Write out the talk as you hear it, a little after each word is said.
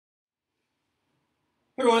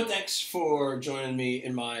Everyone, thanks for joining me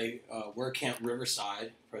in my WordCamp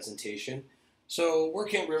Riverside presentation. So,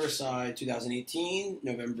 WordCamp Riverside 2018,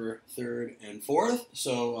 November 3rd and 4th.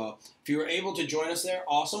 So, if you were able to join us there,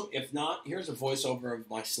 awesome. If not, here's a voiceover of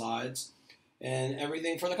my slides and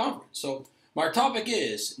everything for the conference. So, my topic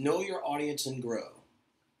is Know Your Audience and Grow.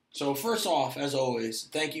 So, first off, as always,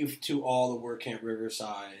 thank you to all the WordCamp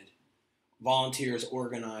Riverside volunteers,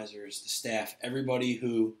 organizers, the staff, everybody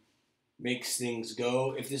who makes things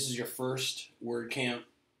go. If this is your first WordCamp,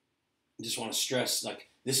 I just want to stress,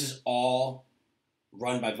 this is all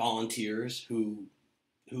run by volunteers who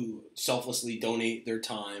selflessly donate their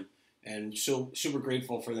time, and so super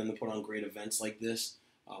grateful for them to put on great events like this.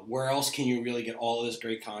 Where else can you really get all of this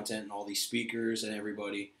great content and all these speakers and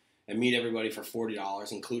everybody and meet everybody for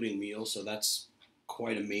 $40, including meals? So that's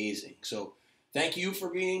quite amazing. So thank you for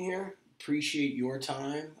being here. Appreciate your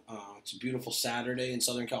time. It's a beautiful Saturday in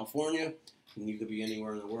Southern California, and you could be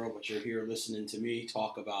anywhere in the world, but you're here listening to me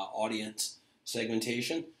talk about audience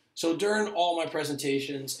segmentation. So during all my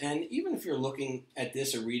presentations, and even if you're looking at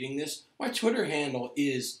this or reading this, my Twitter handle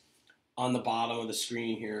is on the bottom of the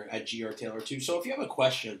screen here at grtaylor2. So if you have a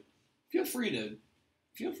question, feel free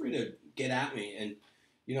to get at me and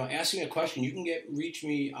ask me a question. You can reach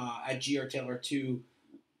me at grtaylor2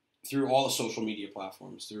 through all the social media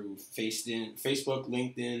platforms, through Facebook,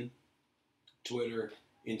 LinkedIn, Twitter,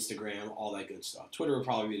 Instagram, all that good stuff. Twitter would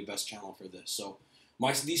probably be the best channel for this. So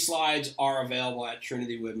these slides are available at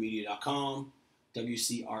trinitywebmedia.com,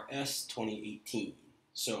 WCRS 2018.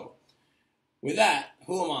 So with that,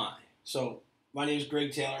 who am I? So my name is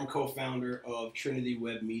Greg Taylor. I'm co-founder of Trinity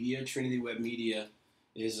Web Media. Trinity Web Media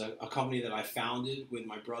is a company that I founded with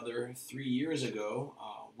my brother 3 years ago.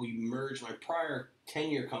 We merged my prior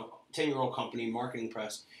 10-year-old company, Marketing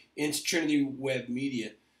Press, into Trinity Web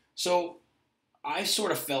Media. So I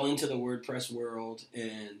sort of fell into the WordPress world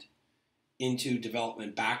and into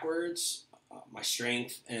development backwards. My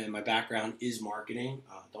strength and my background is marketing.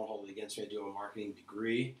 Don't hold it against me. I do have a marketing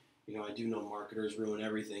degree. I do know marketers ruin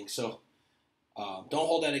everything. So don't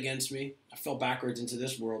hold that against me. I fell backwards into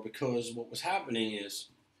this world because what was happening is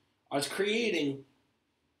I was creating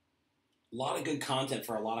a lot of good content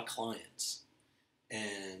for a lot of clients.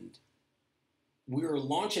 And we were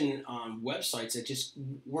launching on websites that just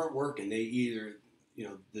weren't working. They either,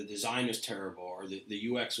 the design was terrible or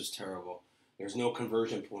the UX was terrible. There's no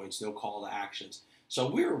conversion points, no call to actions. So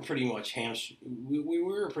we were pretty much we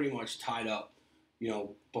were pretty much tied up,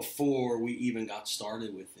 before we even got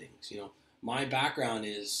started with things. My background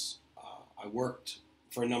is I worked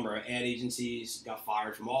for a number of ad agencies, got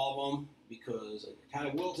fired from all of them because I had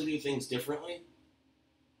a will to do things differently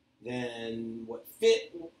than what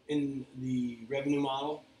fit in the revenue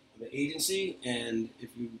model of the agency. And if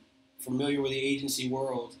you're familiar with the agency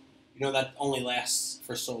world, that only lasts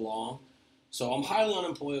for so long. So I'm highly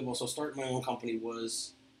unemployable, so starting my own company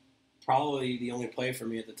was probably the only play for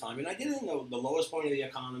me at the time. And I did it in the lowest point of the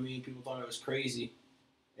economy. People thought I was crazy,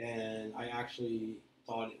 and I actually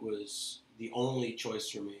thought it was the only choice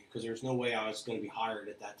for me because there's no way I was going to be hired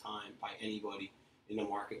at that time by anybody in the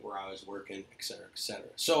market where I was working, et cetera, et cetera.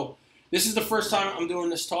 So this is the first time I'm doing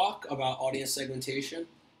this talk about audience segmentation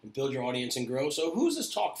and build your audience and grow. So who's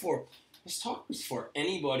this talk for? This talk is for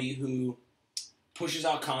anybody who pushes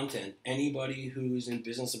out content, anybody who's in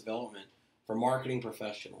business development, for marketing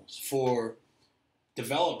professionals, for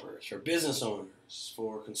developers, for business owners,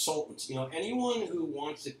 for consultants, anyone who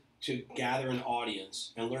wants to gather an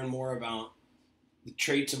audience and learn more about the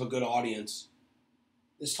traits of a good audience.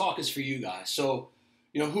 This talk is for you guys. So,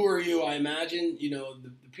 who are you? I imagine,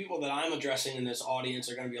 the people that I'm addressing in this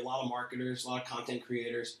audience are going to be a lot of marketers, a lot of content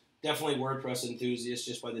creators, definitely WordPress enthusiasts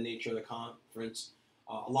just by the nature of the conference,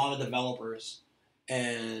 a lot of developers,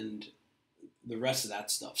 and the rest of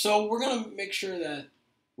that stuff. So we're going to make sure that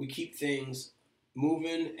we keep things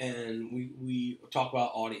moving and we talk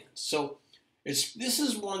about audience. So this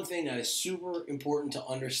is one thing that is super important to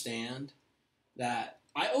understand, that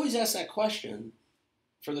I always ask that question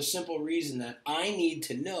for the simple reason that I need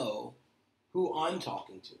to know who I'm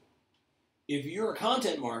talking to. If you're a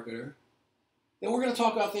content marketer, then we're going to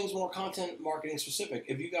talk about things more content marketing specific.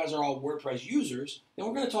 If you guys are all WordPress users, then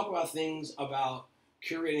we're going to talk about things about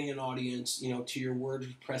curating an audience, to your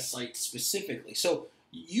WordPress site specifically. So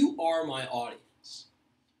you are my audience.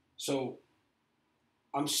 So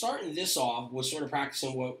I'm starting this off with sort of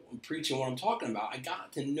practicing what I'm preaching, what I'm talking about. I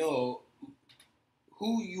got to know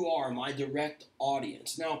who you are, my direct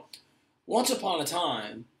audience. Now, once upon a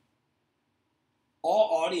time,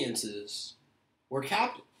 all audiences were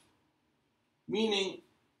captive, meaning,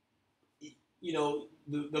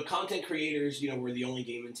 the content creators, were the only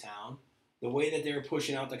game in town. The way that they were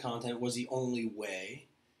pushing out the content was the only way.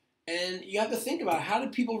 And you have to think about, how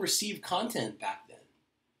did people receive content back then?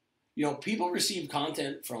 You know, people received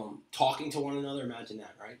content from talking to one another. Imagine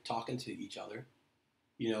that, right? Talking to each other,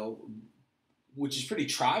 you know, which is pretty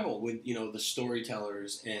tribal with, you know, the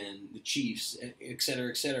storytellers and the chiefs, et cetera,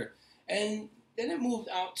 et cetera. And then it moved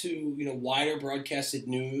out to, you know, wider broadcasted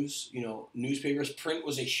news, you know, newspapers. Print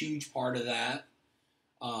was a huge part of that.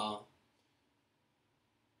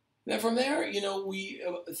 Then from there, you know,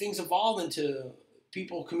 things evolved into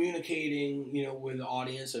people communicating, you know, with the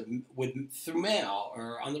audience through mail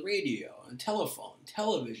or on the radio and telephone,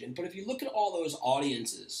 television. But if you look at all those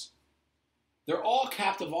audiences, they're all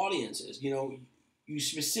captive audiences. You know, you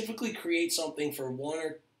specifically create something for one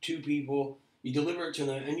or two people, you deliver it to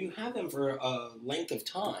them, and you have them for a length of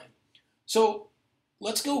time. So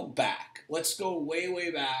let's go back. Let's go way,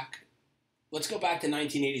 way back. Let's go back to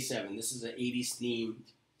 1987. This is an 80s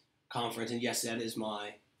themed conference, and yes, that is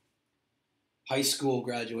my high school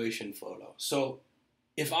graduation photo. So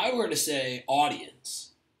if I were to say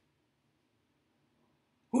audience,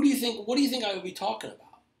 what do you think I would be talking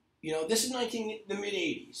about? You know, this is the mid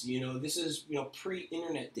 80s. You know, this is, you know,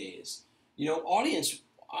 pre-internet days. You know, audience,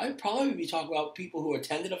 I'd probably be talking about people who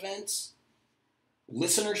attended events,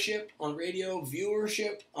 listenership on radio,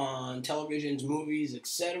 viewership on televisions, movies,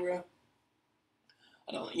 etc.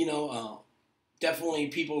 Definitely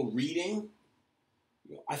people reading.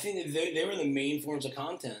 I think that they were the main forms of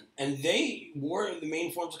content. And they were the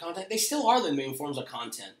main forms of content. They still are the main forms of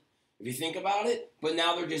content, if you think about it. But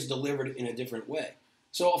now they're just delivered in a different way.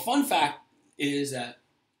 So a fun fact is that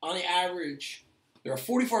on the average, there are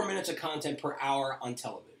 44 minutes of content per hour on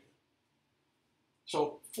television.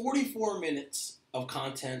 So 44 minutes of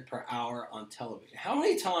content per hour on television. How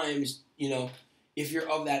many times, you know, if you're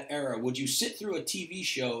of that era, would you sit through a TV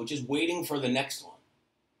show just waiting for the next one?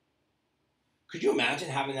 Could you imagine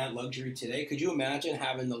having that luxury today? Could you imagine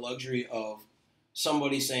having the luxury of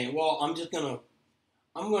somebody saying, well, I'm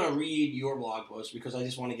going to read your blog post because I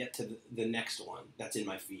just want to get to the next one that's in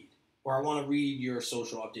my feed. Or I want to read your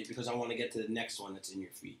social update because I want to get to the next one that's in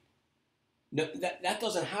your feed. No, that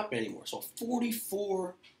doesn't happen anymore. So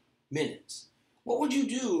 44 minutes. What would you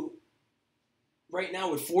do right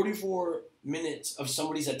now with 44 minutes of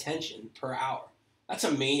somebody's attention per hour? That's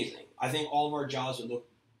amazing. I think all of our jobs would look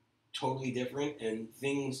totally different, and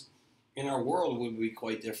things in our world would be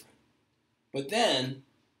quite different. But then,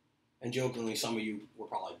 and jokingly, some of you were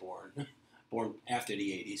probably born after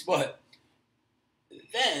the 80s, but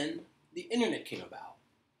then the internet came about.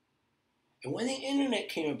 And when the internet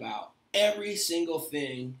came about, every single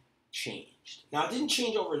thing changed. Now, it didn't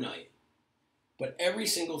change overnight, but every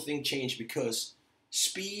single thing changed because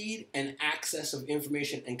speed and access of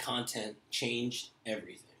information and content changed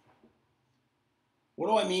everything. What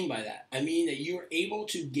do I mean by that? I mean that you're able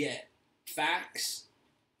to get facts,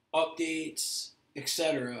 updates,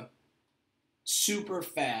 etc. super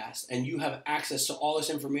fast, and you have access to all this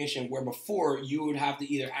information where before you would have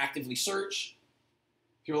to either actively search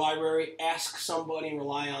your library, ask somebody and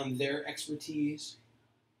rely on their expertise,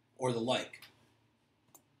 or the like.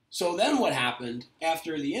 So then what happened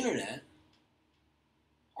after the internet?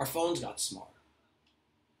 Our phones got smart.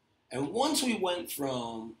 And once we went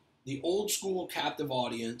from the old school captive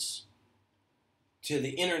audience to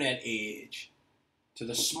the internet age, to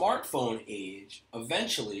the smartphone age,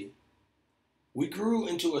 eventually we grew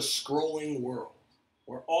into a scrolling world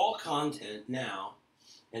where all content now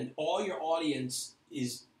and all your audience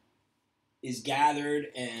is gathered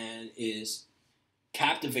and is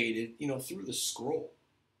captivated, you know, through the scroll.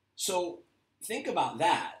 So think about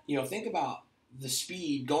that. You know, think about the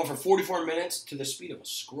speed going from 44 minutes to the speed of a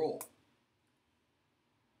scroll.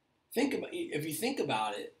 If you think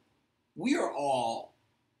about it, we all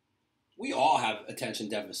have attention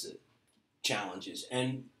deficit challenges,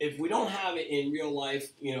 and if we don't have it in real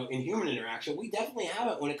life, you know, in human interaction, we definitely have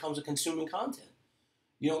it when it comes to consuming content.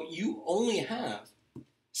 You know, you only have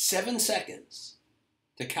 7 seconds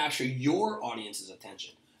to capture your audience's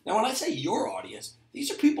attention. Now, when I say your audience, these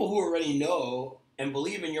are people who already know and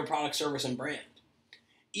believe in your product, service, and brand.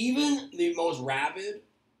 Even the most rabid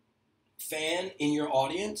fan in your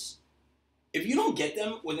audience, if you don't get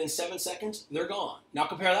them within 7 seconds, they're gone. Now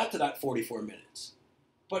compare that to that 44 minutes.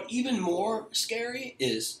 But even more scary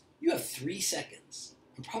is you have 3 seconds,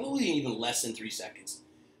 and probably even less than 3 seconds,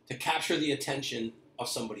 to capture the attention of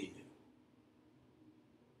somebody new.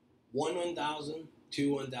 1,000,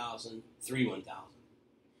 2, 1,000, 3, 1,000.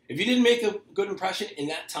 If you didn't make a good impression in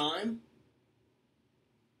that time,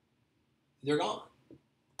 they're gone.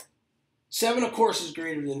 7, of course, is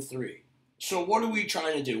greater than 3. So what are we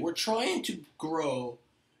trying to do? We're trying to grow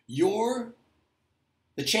your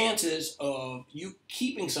the chances of you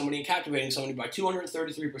keeping somebody and captivating somebody by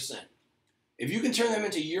 233%. If you can turn them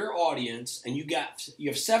into your audience and you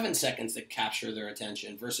have 7 seconds to capture their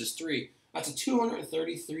attention versus 3, that's a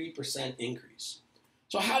 233% increase.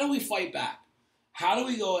 So how do we fight back? How do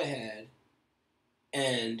we go ahead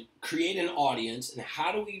and create an audience, and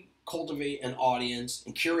how do we cultivate an audience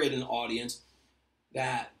and curate an audience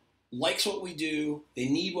that likes what we do, they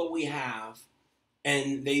need what we have,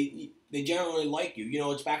 and they generally like you? You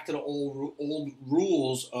know, it's back to the old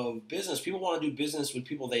rules of business. People want to do business with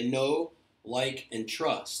people they know, like, and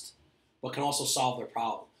trust, but can also solve their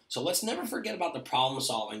problem. So let's never forget about the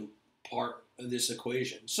problem-solving part of this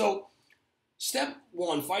equation. So step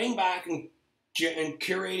 1, fighting back and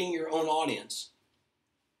curating your own audience.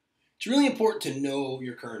 It's really important to know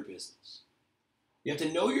your current business. You have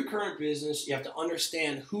to know your current business. You have to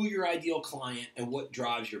understand who your ideal client and what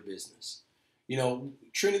drives your business. You know,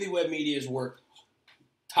 Trinity Web Media has worked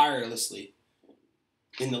tirelessly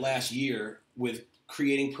in the last year with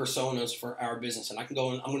creating personas for our business, and I'm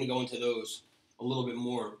going to go into those a little bit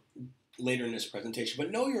more later in this presentation.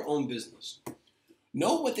 But know your own business.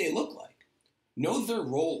 Know what they look like. Know their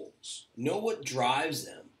roles. Know what drives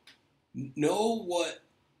them. Know what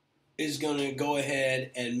is going to go ahead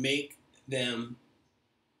and make them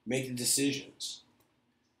make the decisions.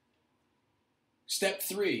 Step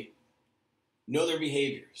 3, know their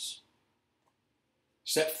behaviors.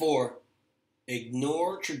 Step 4,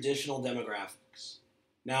 ignore traditional demographics.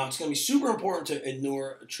 Now, it's going to be super important to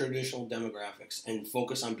ignore traditional demographics and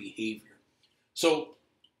focus on behavior. So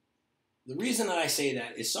the reason that I say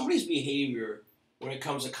that is somebody's behavior when it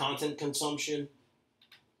comes to content consumption,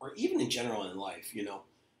 or even in general in life, you know,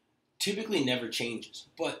 typically never changes.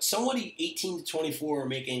 But somebody 18 to 24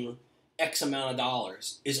 making X amount of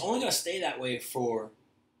dollars is only going to stay that way for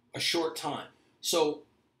a short time. So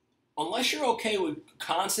unless you're okay with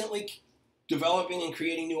constantly developing and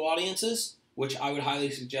creating new audiences, which I would highly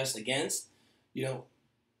suggest against, you know,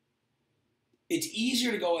 it's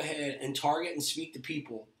easier to go ahead and target and speak to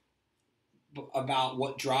people about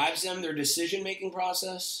what drives them, their decision-making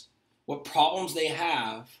process, what problems they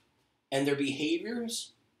have, and their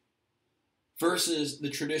behaviors, versus the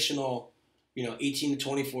traditional, you know, 18 to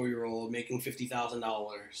 24-year-old making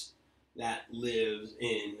 $50,000 that lives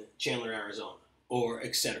in Chandler, Arizona, or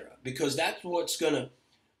etc. Because that's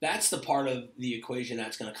the part of the equation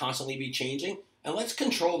that's going to constantly be changing, and let's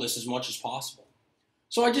control this as much as possible.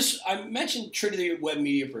 So I mentioned Trinity Web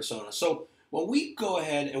Media persona. So when we go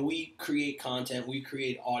ahead and we create content, we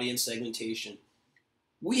create audience segmentation,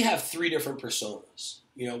 we have 3 different personas.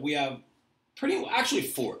 You know, we have actually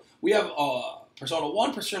 4. We have persona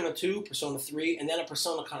 1, persona 2, persona 3, and then a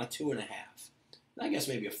persona kind of 2.5. And I guess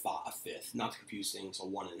maybe a 5th, not to confuse things, a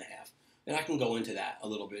 1.5. And I can go into that a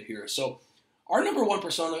little bit here. So our number 1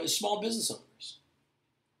 persona is small business owners.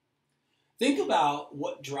 Think about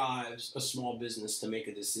what drives a small business to make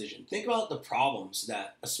a decision. Think about the problems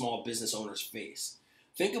that a small business owners face.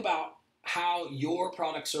 Think about how your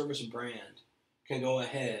product, service, or brand can go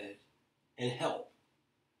ahead and help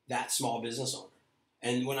that small business owner.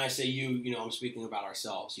 And when I say you know, I'm speaking about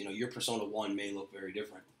ourselves. You know, your persona 1 may look very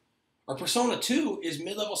different. Our persona 2 is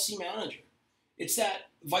mid-level C manager. It's that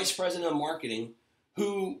vice president of marketing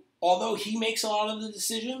who, although he makes a lot of the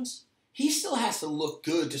decisions, he still has to look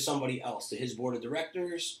good to somebody else, to his board of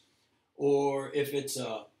directors, or if it's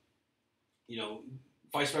a, you know,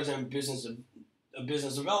 vice president of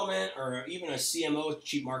business development, or even a CMO,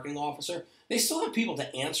 chief marketing officer, they still have people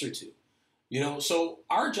to answer to. You know, so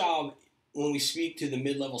our job when we speak to the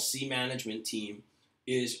mid-level C management team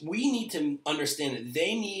is we need to understand that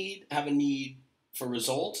they have a need for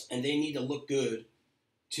results, and they need to look good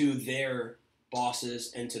to their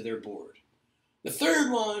bosses and to their board. The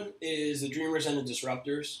third one is the dreamers and the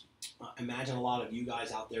disruptors. Imagine a lot of you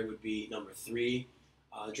guys out there would be number 3.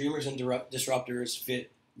 Dreamers and disruptors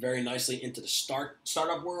fit very nicely into the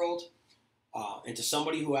startup world, into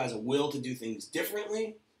somebody who has a will to do things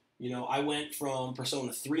differently. You know, I went from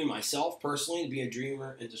persona 3 myself personally to be a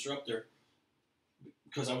dreamer and disruptor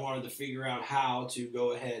because I wanted to figure out how to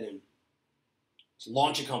go ahead and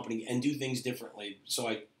launch a company and do things differently. So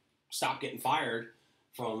I stopped getting fired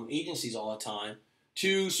from agencies all the time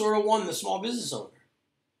to sort of 1, the small business owner.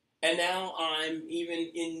 And now I'm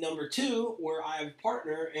even in number 2, where I have a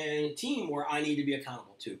partner and a team where I need to be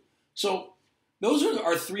accountable to. So those are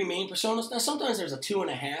our 3 main personas. Now sometimes there's a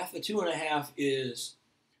 2.5. The 2.5 is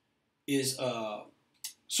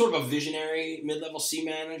sort of a visionary mid-level C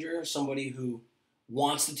manager, somebody who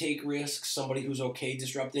wants to take risks, somebody who's okay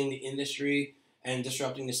disrupting the industry and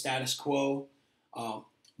disrupting the status quo.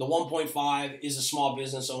 The 1.5 is a small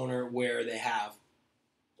business owner where they have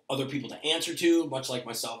other people to answer to, much like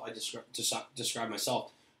myself, I describe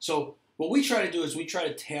myself. So what we try to do is we try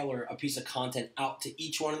to tailor a piece of content out to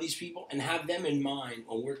each one of these people and have them in mind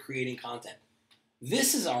when we're creating content.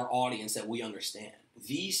 This is our audience that we understand.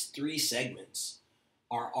 These 3 segments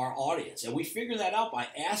are our audience. And we figure that out by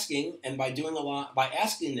asking and by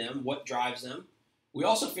asking them what drives them. We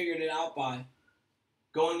also figured it out by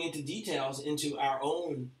going into details into our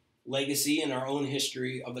own legacy and our own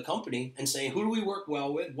history of the company and saying, who do we work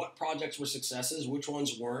well with? What projects were successes? Which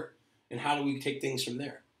ones weren't? And how do we take things from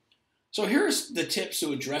there? So here's the tips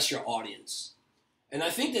to address your audience. And I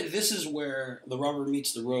think that this is where the rubber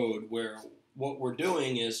meets the road, where what we're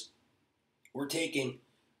doing is we're taking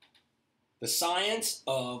the science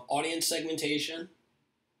of audience segmentation,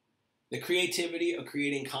 the creativity of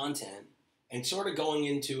creating content, and sort of going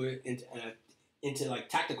into it into like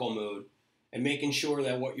tactical mode and making sure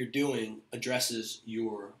that what you're doing addresses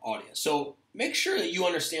your audience. So make sure that you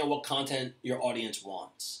understand what content your audience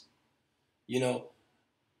wants. You know,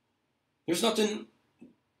 there's nothing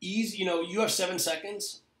easy. You know, you have 7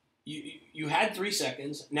 seconds. You had 3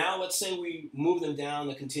 seconds. Now let's say we move them down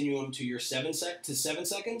the continuum to your 7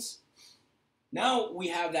 seconds. Now we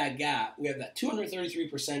have that gap. We have that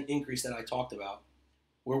 233% increase that I talked about,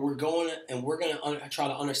 where we're going to try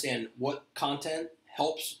to understand what content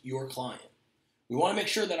helps your client. We want to make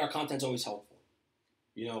sure that our content's always helpful.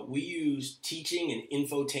 You know, we use teaching and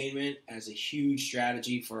infotainment as a huge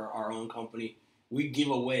strategy for our own company. We give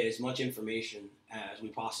away as much information as we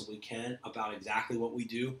possibly can about exactly what we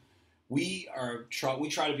do. We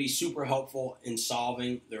try to be super helpful in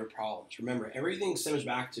solving their problems. Remember, everything stems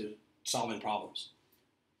back to solving problems.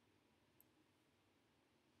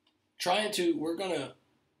 We're going to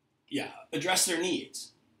address their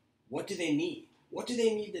needs. What do they need? What do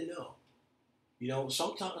they need to know? You know,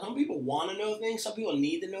 some people want to know things, some people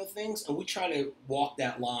need to know things, and we try to walk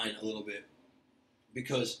that line a little bit.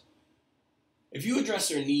 Because if you address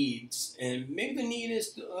their needs, and maybe the need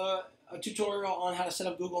is a tutorial on how to set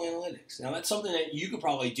up Google Analytics. Now, that's something that you could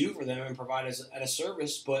probably do for them and provide as a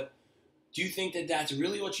service, but do you think that that's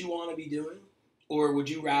really what you want to be doing? Or would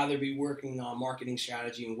you rather be working on marketing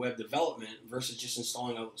strategy and web development versus just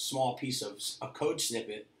installing a small piece of a code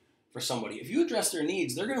snippet for somebody? If you address their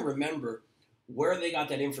needs, they're going to remember where they got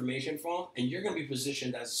that information from, and you're going to be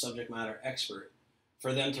positioned as a subject matter expert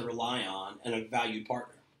for them to rely on and a valued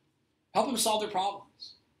partner. Help them solve their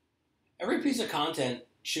problems. Every piece of content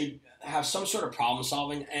should have some sort of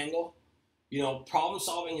problem-solving angle. You know,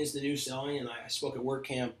 problem-solving is the new selling, and I spoke at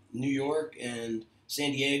WordCamp New York and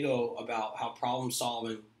San Diego about how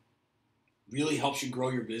problem-solving really helps you grow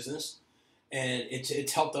your business, and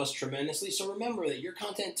it's helped us tremendously. So remember that your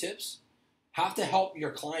content tips have to help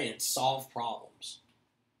your clients solve problems.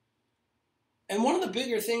 And one of the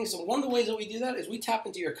bigger things, and one of the ways that we do that is we tap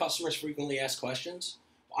into your customers' frequently asked questions.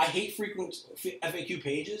 I hate frequent FAQ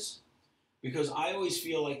pages because I always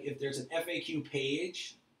feel like if there's an FAQ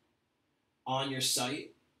page on your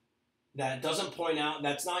site that doesn't point out,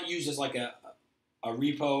 that's not used as like a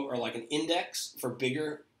repo or like an index for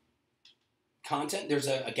bigger content, there's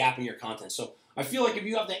a gap in your content. So I feel like if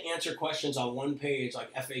you have to answer questions on one page,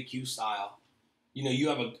 like FAQ style, you know, you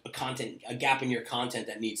have a gap in your content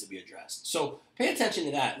that needs to be addressed. So pay attention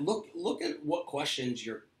to that. Look at what questions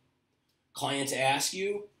your clients ask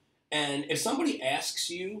you, and if somebody asks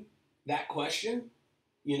you that question,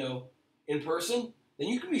 you know, in person, then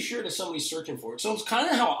you can be sure that somebody's searching for it. So it's kind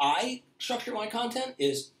of how I structure my content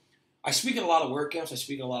is I speak at a lot of WordCamps, I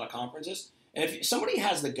speak at a lot of conferences, and if somebody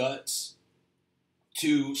has the guts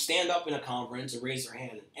to stand up in a conference and raise their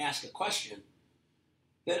hand and ask a question,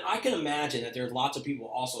 then I can imagine that there's lots of people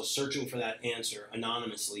also searching for that answer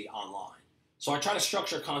anonymously online. So I try to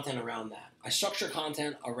structure content around that. I structure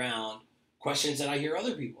content around questions that I hear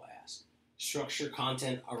other people ask. Structure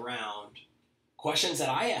content around questions that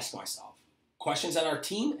I ask myself, questions that our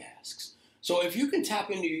team asks. So if you can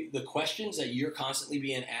tap into the questions that you're constantly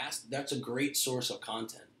being asked, that's a great source of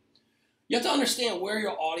content. You have to understand where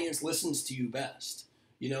your audience listens to you best.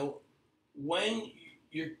 You know, when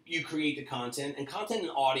you create the content, and content and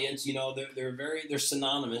audience, you know, they're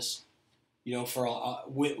synonymous, you know, for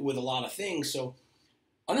with a lot of things. So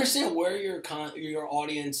understand where your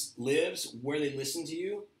audience lives, where they listen to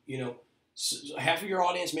you. You know, half of your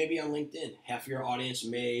audience may be on LinkedIn, half of your audience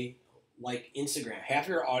may like Instagram, half of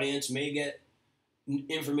your audience may get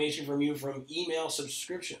information from you from email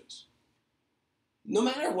subscriptions. No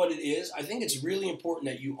matter what it is, I think it's really important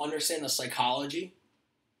that you understand the psychology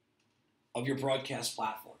of your broadcast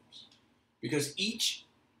platforms, because each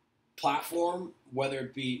platform, whether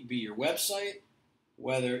it be your website,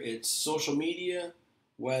 whether it's social media,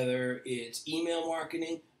 whether it's email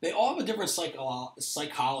marketing. They all have a different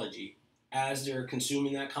psychology as they're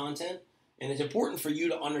consuming that content. And it's important for you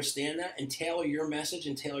to understand that and tailor your message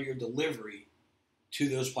and tailor your delivery to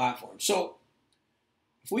those platforms. So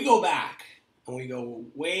if we go back, and we go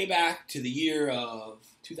way back to the year of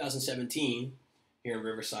 2017 here in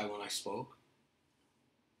Riverside when I spoke,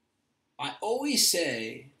 I always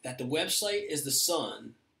say that the website is the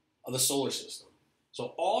sun of the solar system.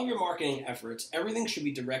 So all of your marketing efforts, everything should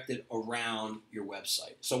be directed around your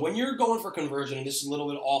website. So when you're going for conversion, and this is a little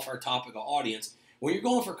bit off our topic of audience, when you're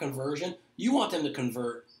going for conversion, you want them to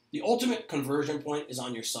convert. The ultimate conversion point is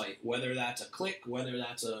on your site, whether that's a click, whether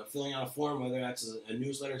that's filling out a form, whether that's a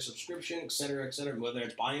newsletter subscription, et cetera, whether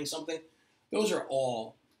it's buying something. Those are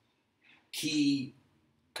all key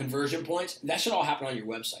conversion points. That should all happen on your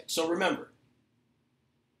website. So remember,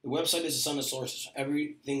 the website is the sun of sources.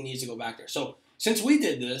 Everything needs to go back there. So since we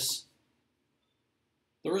did this,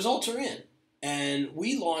 the results are in. And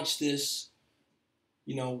we launched this,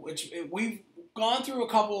 we've gone through a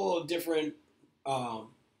couple of different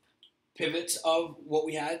pivots of what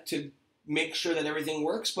we had to make sure that everything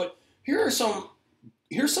works. But here's some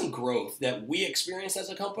growth that we experienced as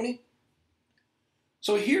a company.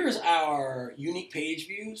 So here's our unique page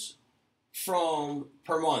views from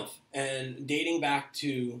per month and dating back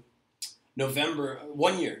to November,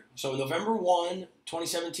 1 year. So November 1,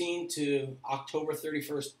 2017 to October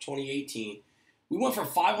 31st, 2018, we went from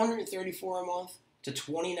 534 a month to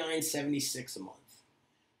 2976 a month.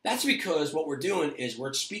 That's because what we're doing is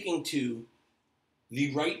we're speaking to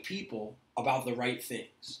the right people about the right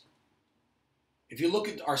things. If you look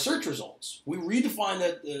at our search results, we redefined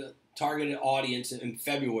the targeted audience in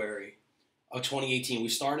February of 2018. We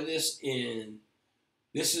started this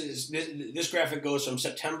this graphic goes from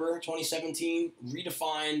September 2017,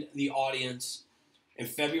 redefined the audience in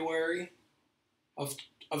February of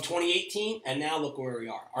 2018, and now look where we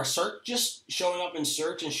are. Our search, just showing up in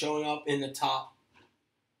search and showing up in the top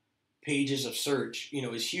pages of search,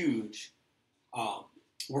 is huge.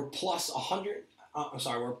 We're plus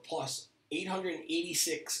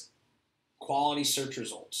 886 quality search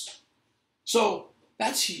results. So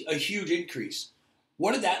that's a huge increase.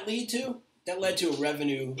 What did that lead to? That led to a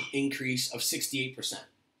revenue increase of 68%.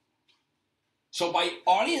 So by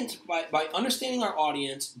understanding our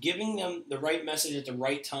audience, giving them the right message at the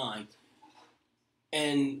right time,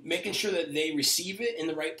 and making sure that they receive it in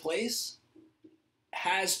the right place,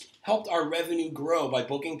 has helped our revenue grow by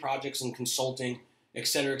booking projects and consulting, et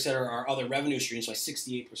cetera, our other revenue streams by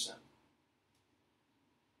 68%.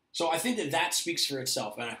 So I think that speaks for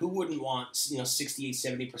itself. And who wouldn't want 68,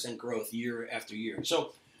 70% growth year after year?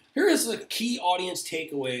 So here is the key audience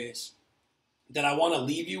takeaways that I want to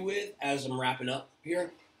leave you with as I'm wrapping up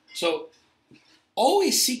here. So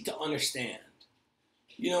always seek to understand.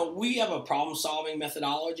 We have a problem-solving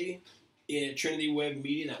methodology in Trinity Web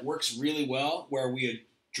Media that works really well, where we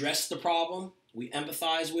address the problem, we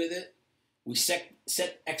empathize with it, we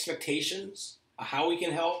set expectations of how we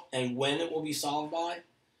can help and when it will be solved by,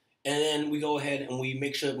 and then we go ahead and we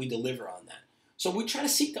make sure that we deliver on that. So we try to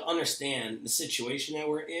seek to understand the situation that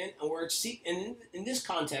we're in, and in this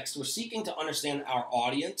context, we're seeking to understand our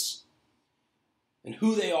audience and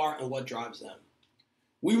who they are and what drives them.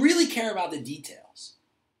 We really care about the details.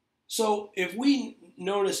 So if we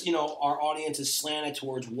notice, our audience is slanted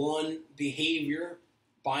towards one behavior,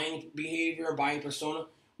 buying persona,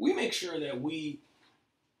 we make sure that we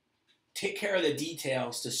take care of the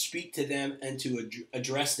details to speak to them and to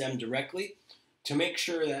address them directly, to make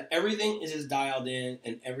sure that everything is dialed in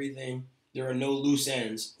and there are no loose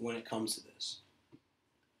ends when it comes to this.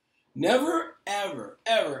 Never, ever,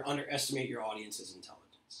 ever underestimate your audience's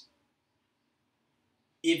intelligence.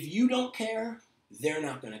 If you don't care, they're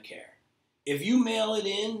not going to care. If you mail it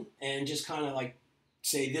in and just kind of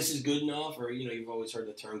say this is good enough, or you've always heard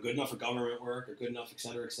the term good enough for government work or good enough, et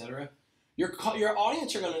cetera, your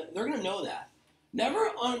audience they're gonna know that. Never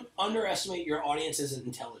underestimate your audience's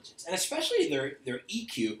intelligence, and especially their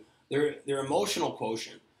EQ, their emotional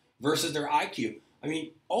quotient versus their IQ.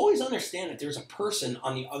 Always understand that there's a person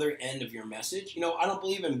on the other end of your message. I don't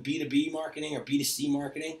believe in B2B marketing or B2C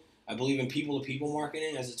marketing. I believe in people-to-people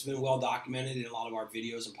marketing, as it's been well documented in a lot of our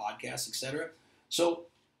videos and podcasts, et cetera. So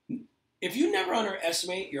if you never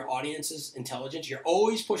underestimate your audience's intelligence, you're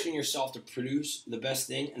always pushing yourself to produce the best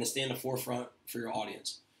thing and to stay in the forefront for your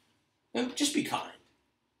audience. And just be kind.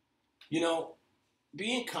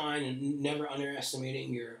 Being kind and never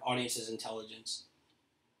underestimating your audience's intelligence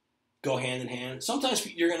go hand in hand. Sometimes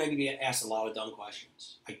you're going to be asked a lot of dumb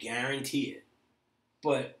questions. I guarantee it.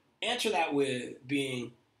 But answer that with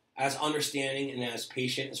being as understanding and as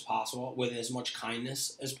patient as possible, with as much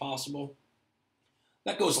kindness as possible,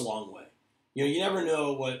 that goes a long way. You never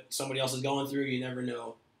know what somebody else is going through. You never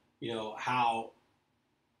know, how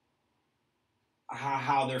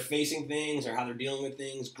they're facing things or how they're dealing with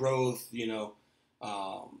things, growth,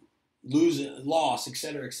 loss, et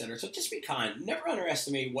cetera, et cetera. So just be kind. Never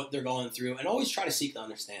underestimate what they're going through, and always try to seek to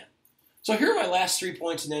understand. So here are my last 3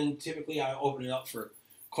 points, and then typically I open it up for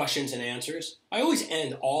questions and answers. I always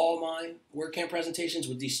end all my WordCamp presentations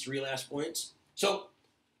with these 3 last points. So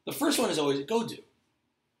the first one is always go do.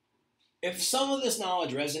 If some of this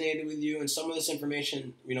knowledge resonated with you and some of this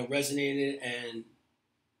information, resonated and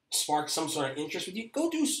sparked some sort of interest with you, go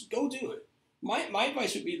do it. My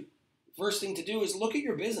advice would be, first thing to do is look at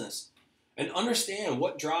your business and understand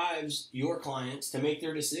what drives your clients to make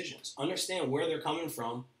their decisions. Understand where they're coming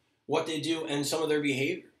from, what they do, and some of their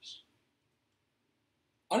behaviors.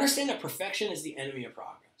 Understand that perfection is the enemy of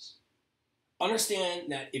progress.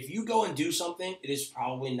 Understand that if you go and do something, it is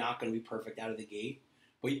probably not going to be perfect out of the gate,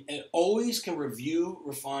 but you always can review,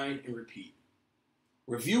 refine, and repeat.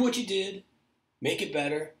 Review what you did, make it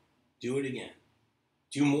better, do it again.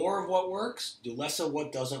 Do more of what works, do less of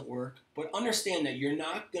what doesn't work, but understand that you're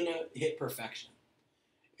not going to hit perfection.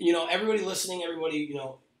 Everybody listening, everybody,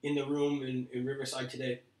 in the room in Riverside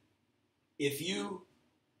today, if you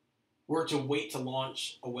were to wait to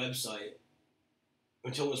launch a website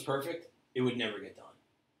until it was perfect, it would never get done.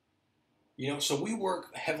 So we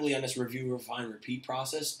work heavily on this review, refine, repeat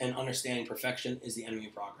process, and understanding perfection is the enemy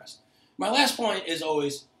of progress. My last point is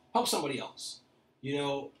always help somebody else.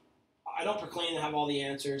 I don't proclaim to have all the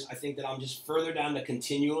answers. I think that I'm just further down the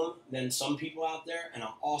continuum than some people out there, and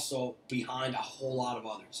I'm also behind a whole lot of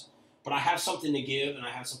others. But I have something to give, and I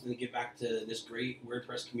have something to give back to this great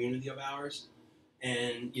WordPress community of ours,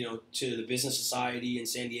 and to the business society in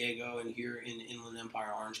San Diego and here in the Inland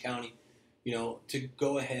Empire, Orange County, to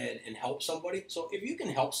go ahead and help somebody. So if you can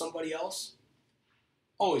help somebody else,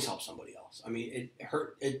 always help somebody else. I mean,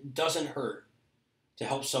 it doesn't hurt to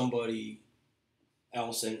help somebody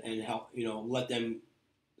else and help, let them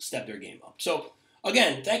step their game up. So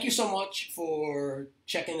again, thank you so much for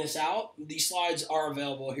checking this out. These slides are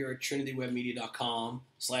available here at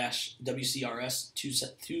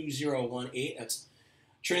trinitywebmedia.com/WCRS2018. That's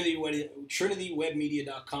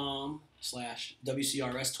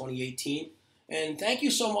trinitywebmedia.com/WCRS2018. And thank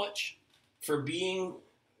you so much for being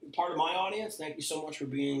part of my audience. Thank you so much for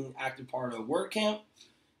being active part of WordCamp.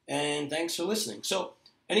 And thanks for listening. So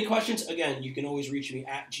any questions, again, you can always reach me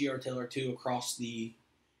at grtaylor2 across the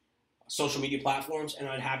social media platforms, and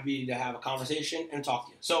I'd happy to have a conversation and talk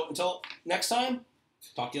to you. So until next time,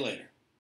 talk to you later.